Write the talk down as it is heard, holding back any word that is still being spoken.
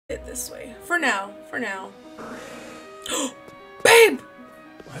it this way. For now. Babe!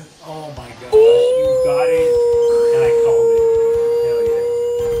 Oh my gosh, you got it, and I called it. Hell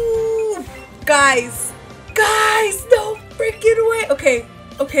yeah. Guys, no freaking way. Okay.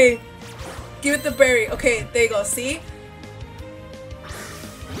 Give it the berry. Okay, there you go. See?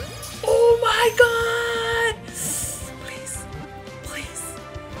 Oh my god! Please.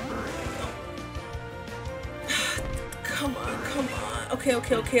 Come on. Okay.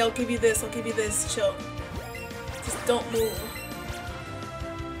 I'll give you this. Chill. Just don't move.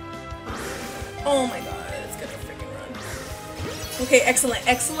 Oh my god, it's gonna freaking run. Okay, excellent.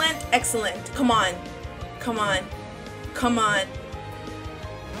 Come on.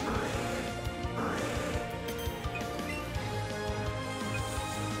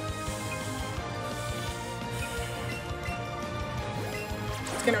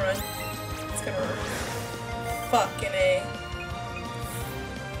 It's gonna run. Fucking A.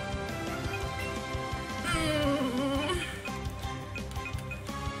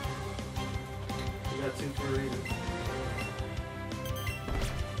 You got 2 for a reason.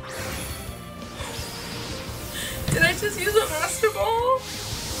 Did I just use a Master Ball?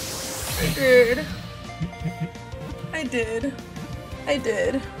 I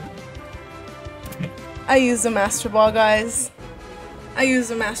did. I used a Master Ball, guys. I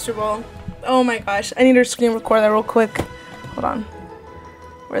used a Master Ball. Oh my gosh. I need to screen record that real quick. Hold on.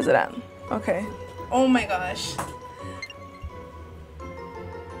 Where's it at? Okay. Oh my gosh.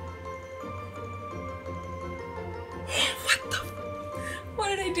 What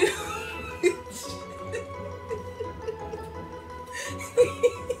did I do?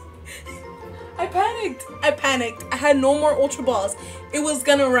 I panicked. I had no more Ultra Balls. It was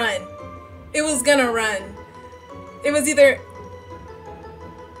gonna run. It was either...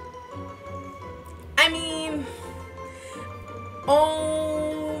 I mean...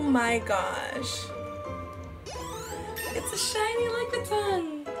 Oh my gosh. It's a shiny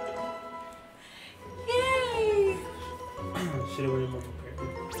Lickitung. Yay! Should've went more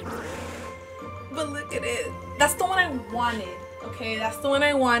prepared. But look at it. That's the one I wanted. Okay, that's the one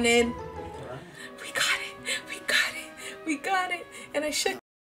I wanted. We got it. And I should